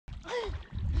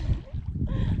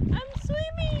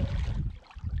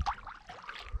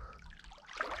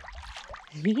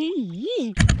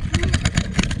me.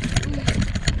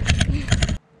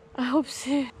 I hope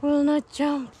she will not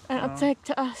jump and attack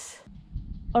us.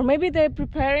 Or maybe they're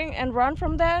preparing and run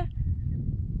from there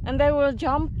and they will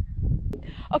jump.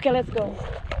 Okay, let's go.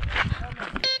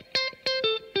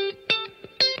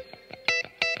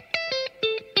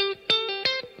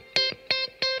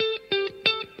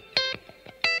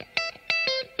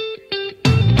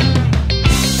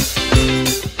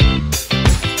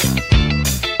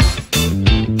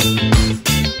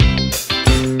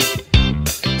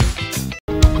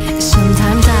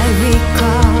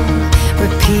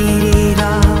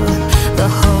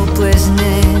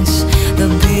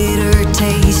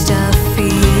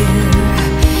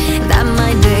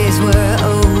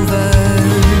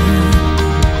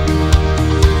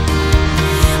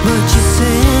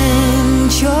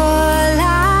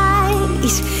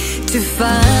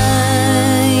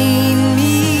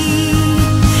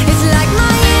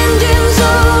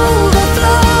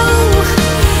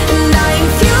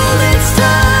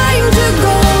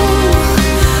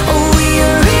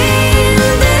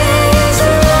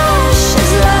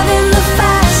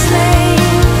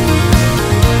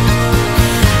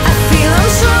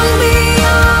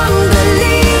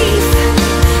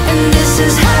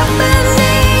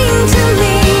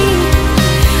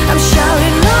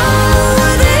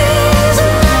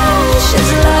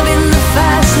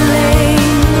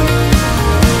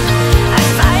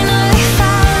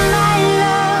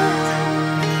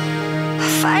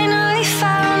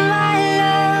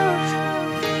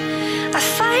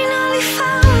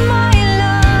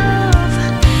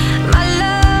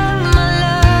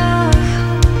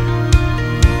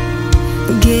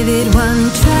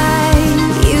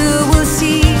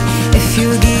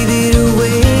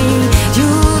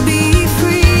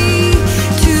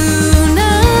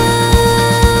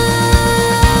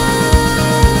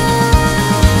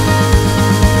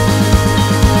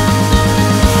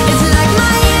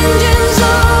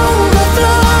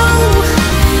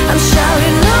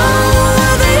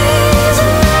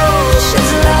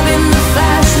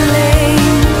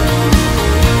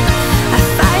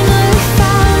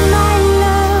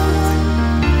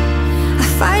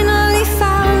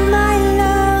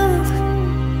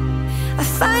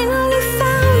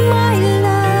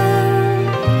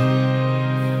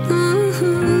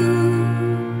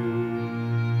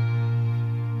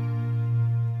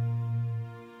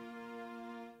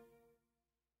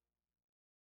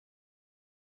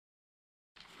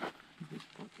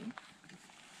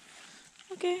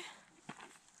 Okay,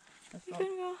 you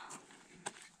can go.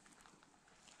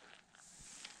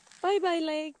 Bye bye,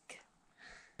 lake.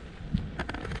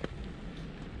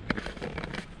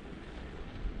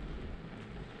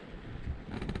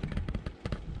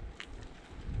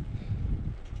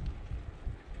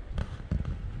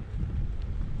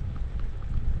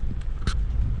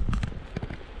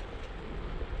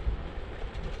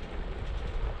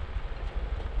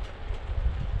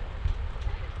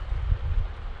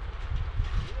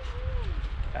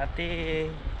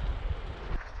 Hati.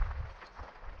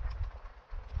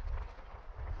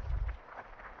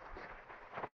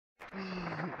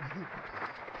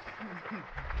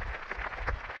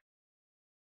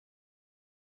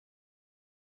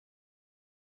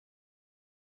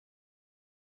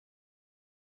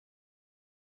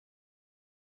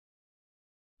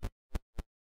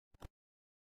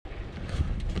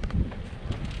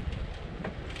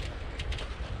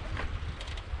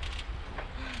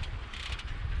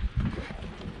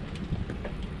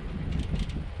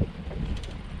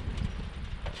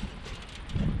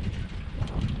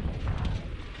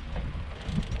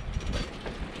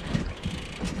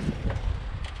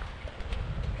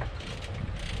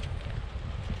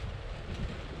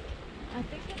 I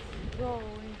think it's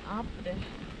going up there.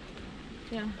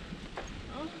 Yeah.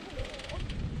 Oh.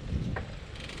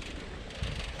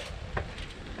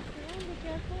 Be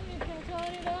careful, you can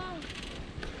turn it on.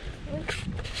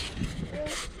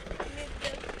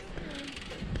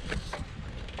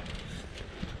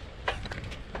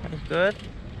 It's good.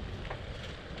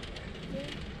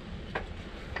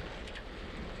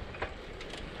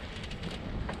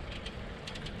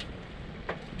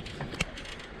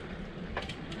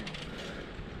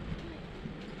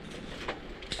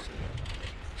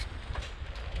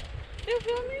 You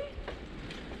feel me?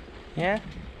 Yeah.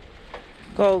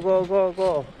 Go, go, go,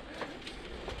 go.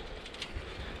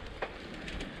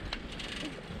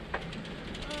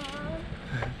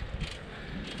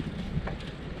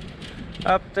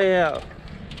 Up the hill.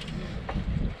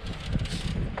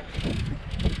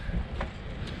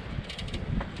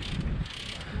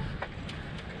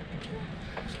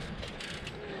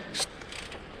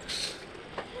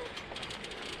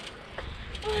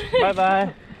 Bye bye.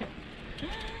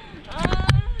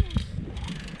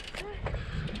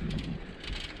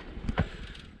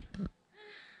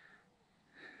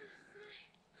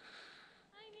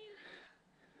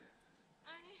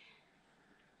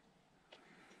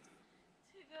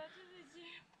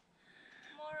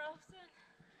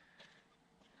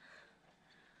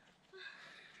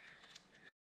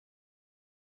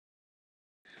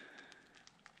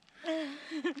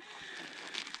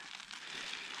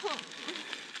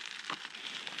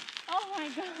 Oh my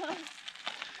god.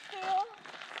 Phil.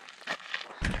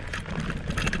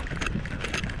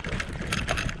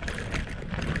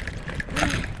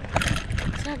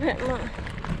 Capek mak.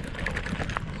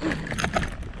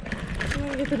 Cuma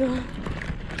gitu doang.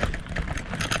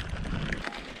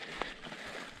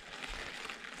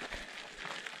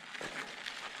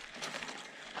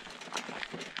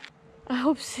 I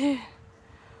hope she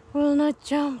will not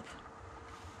jump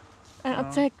and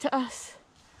attack to us.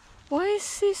 Why is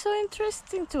she so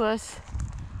interesting to us?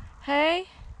 Hey?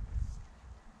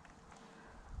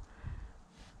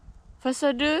 Vad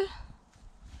sa du?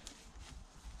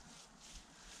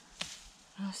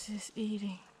 Oh, she's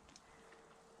eating.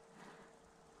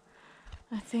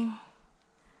 I think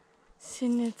she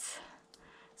needs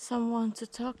someone to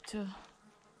talk to.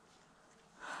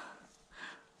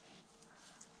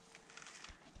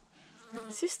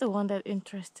 She's the one that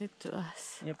interested to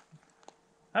us. Yep.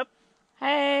 Up.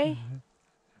 Hey,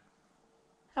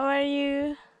 how are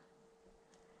you?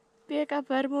 Apa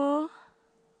kabarmu?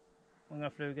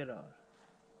 Många flugor då?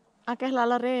 Akeh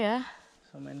lalare ya?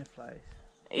 So many flies.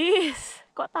 Is,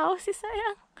 kok tahu sih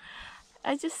sayang?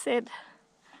 I just said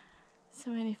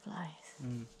so many flies.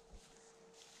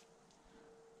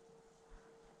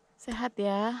 Sehat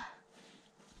ya?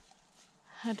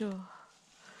 Aduh,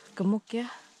 gemuk ya.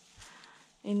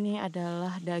 Ini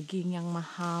adalah daging yang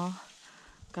mahal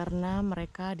karena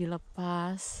mereka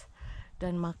dilepas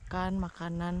dan makan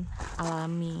makanan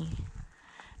alami.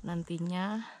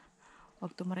 Nantinya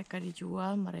waktu mereka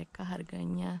dijual, mereka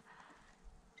harganya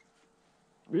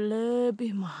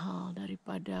lebih mahal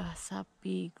daripada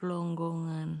sapi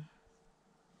gelonggongan.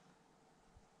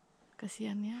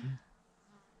 Kasian ya.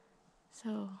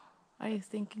 So, are you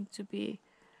thinking to be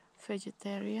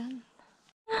vegetarian?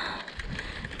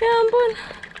 Ya ampun,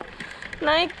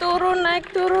 naik turun,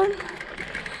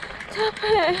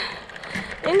 capek.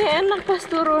 Ini enak pas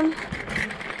turun,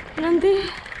 nanti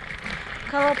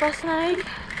kalau pas naik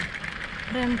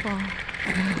rempong.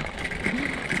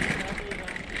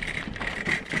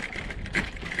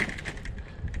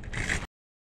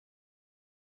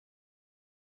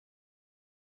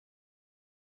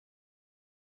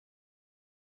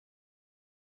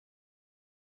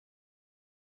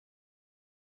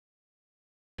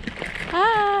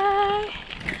 Hai,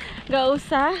 gak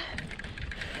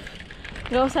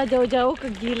usah jauh-jauh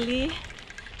ke Gili,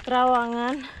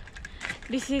 Terawangan.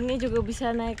 Di sini juga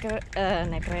bisa naik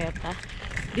kereta.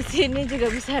 Di sini juga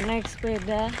bisa naik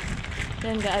sepeda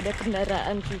dan gak ada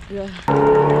kendaraan juga.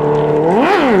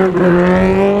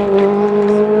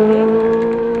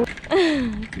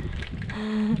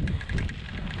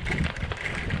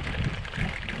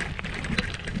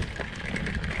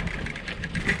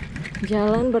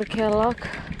 Jalan berkelok,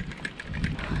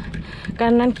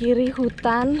 kanan kiri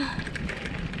hutan.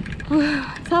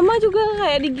 Sama juga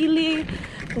kayak di Gili,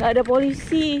 nggak ada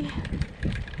polisi,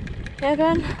 ya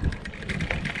kan?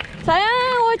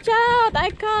 Sayang, watch out,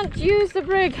 I can't use the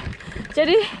brake.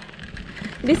 Jadi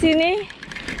di sini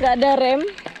nggak ada rem,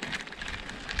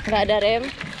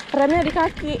 remnya di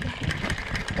kaki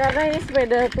karena ini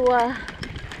sepeda tua.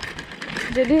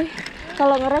 Jadi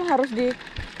kalau ngerem harus di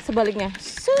sebaliknya.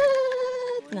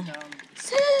 Nah,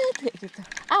 kayak gitu.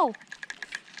 Au.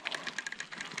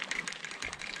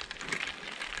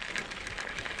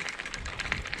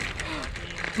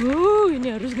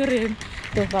 Ini harus ngerem.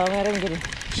 Tuh kalau ngerem gini.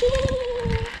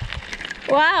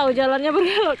 Wow, jalannya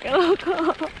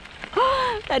berkelok-kelok.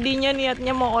 Tadinya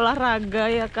niatnya mau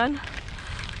olahraga ya kan.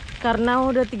 Karena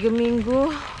udah 3 minggu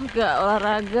gak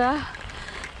olahraga.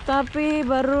 Tapi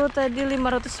baru tadi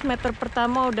 500 meter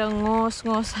pertama udah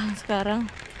ngos-ngosan.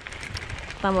 Sekarang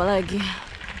tambah lagi.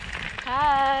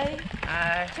 Hai.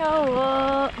 Hi.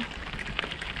 Cowok.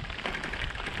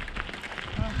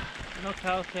 No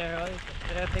cows here.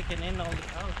 They're taking in all the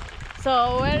cows.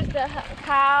 So where's the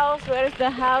house? Where's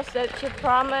the house that you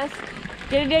promised?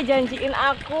 Jadi dia janjiin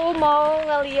aku mau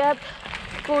ngeliat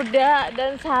kuda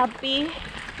dan sapi.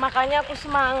 Makanya aku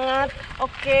semangat.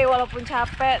 Oke, walaupun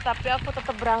capek, tapi aku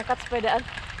tetap berangkat sepedaan.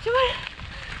 Cuman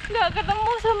nggak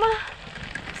ketemu sama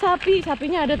sapi.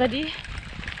 Sapinya ada tadi,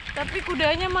 tapi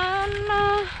kudanya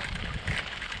mana?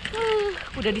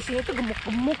 Kuda di sini tuh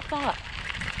gemuk-gemuk tau gak?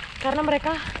 Karena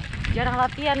mereka jarang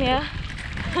latihan ya.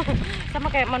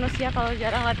 Sama kayak manusia, kalau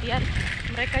jarang latihan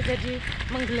mereka jadi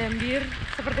menggelembir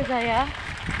seperti saya.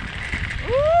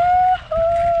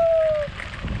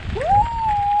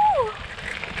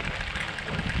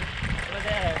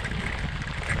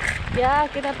 Ya,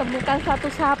 kita temukan satu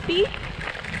sapi.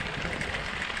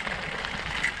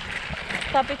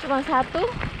 Tapi cuma satu.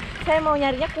 Saya mau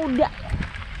nyarinya kuda.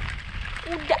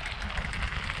 Kuda.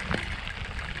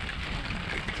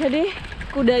 Jadi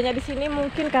kudanya di sini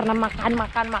mungkin karena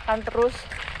makan terus,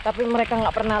 tapi mereka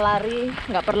nggak pernah lari,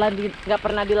 nggak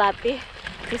pernah dilatih.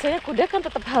 Biasanya kuda kan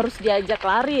tetap harus diajak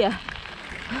lari ya,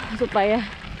 supaya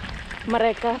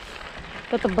mereka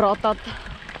tetap berotot.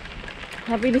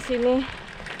 Tapi di sini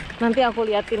nanti aku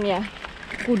liatin ya,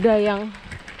 kuda yang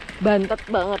bantet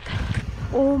banget.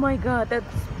 Oh my god,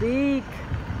 that's big.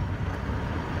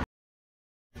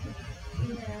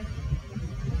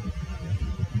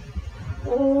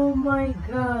 Oh my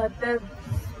god, that's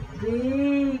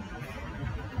big.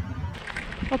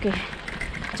 Oke,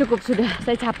 cukup sudah.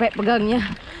 Saya capek pegangnya.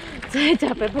 Saya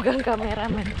capek pegang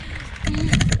kameramen.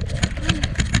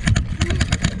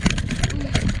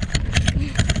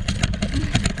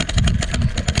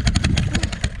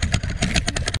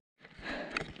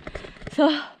 So,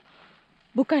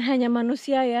 bukan hanya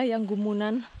manusia ya yang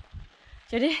gumunan.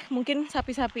 Jadi mungkin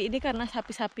sapi-sapi ini karena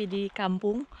sapi-sapi di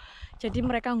kampung, jadi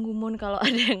mereka ngumun kalau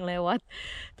ada yang lewat.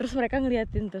 Terus mereka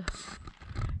ngeliatin tuh.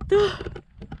 Tuh,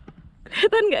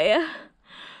 kelihatan nggak ya?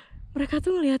 Mereka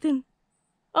tuh ngeliatin.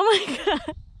 Oh my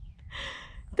god,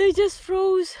 they just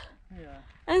froze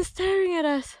and staring at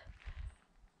us.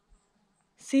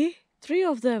 See, 3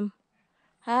 of them.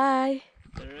 Hi.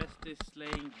 The rest is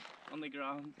laying on the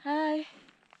ground. Hi.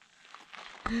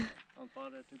 Don't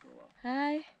bother to go up.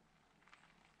 Hi.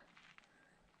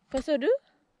 Pasodu?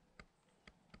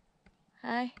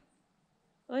 Hai.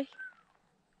 Oi.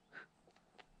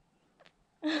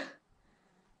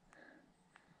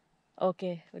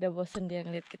 Oke, udah bosen dia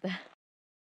ngeliat kita.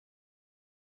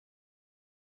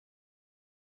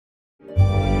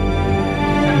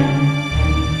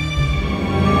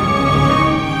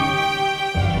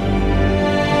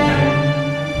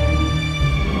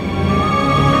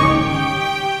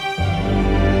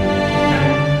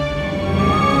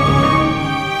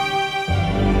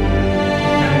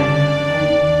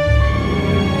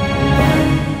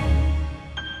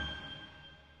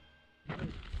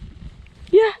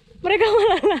 Mereka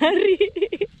malah lari.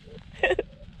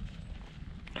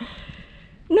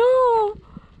 No.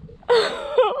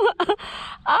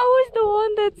 I was the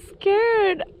one that's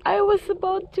scared. I was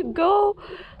about to go,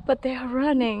 but they are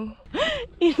running.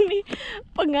 Ini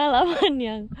pengalaman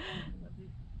yang,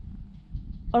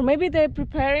 or maybe they're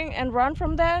preparing and run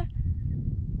from there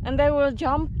and they will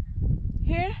jump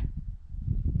here.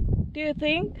 Do you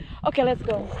think? Okay, let's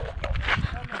go.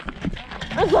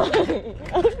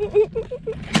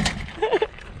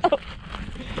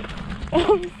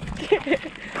 I'm scared.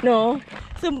 No,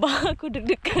 sumpah aku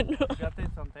deg-degan. Got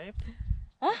this on tape?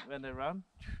 Huh? When they run?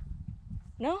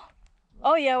 No?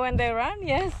 Oh yeah, when they run,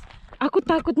 yes. Aku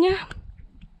takutnya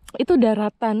itu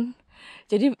daratan.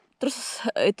 Jadi terus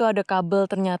itu ada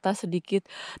kabel ternyata sedikit.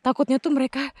 Takutnya tuh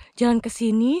mereka jalan ke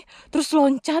sini, terus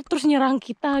loncat, terus nyerang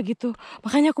kita gitu.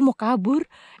 Makanya aku mau kabur.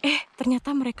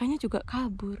 Ternyata merekanya juga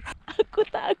kabur. Aku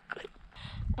takut.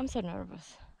 I'm so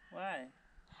nervous. Why?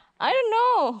 I don't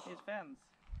know. It's fence.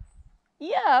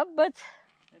 Yeah, but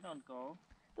They don't go.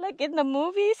 like in the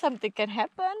movie, something can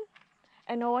happen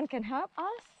and no one can help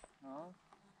us. No.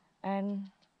 And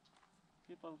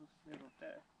People live up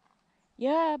there.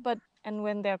 yeah, but and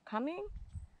when they're coming,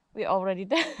 we already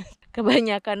dead.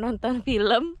 Kebanyakan nonton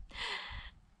film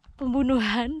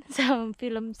pembunuhan sama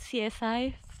film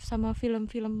CSI sama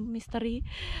film-film misteri,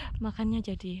 makanya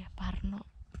jadi parno.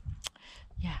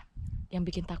 Ya, yang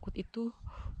bikin takut itu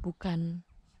bukan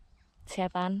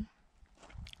setan,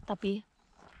 tapi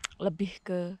lebih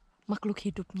ke makhluk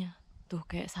hidupnya. Tuh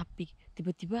kayak sapi,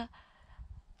 tiba-tiba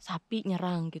sapi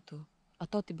nyerang gitu,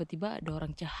 atau tiba-tiba ada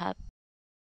orang jahat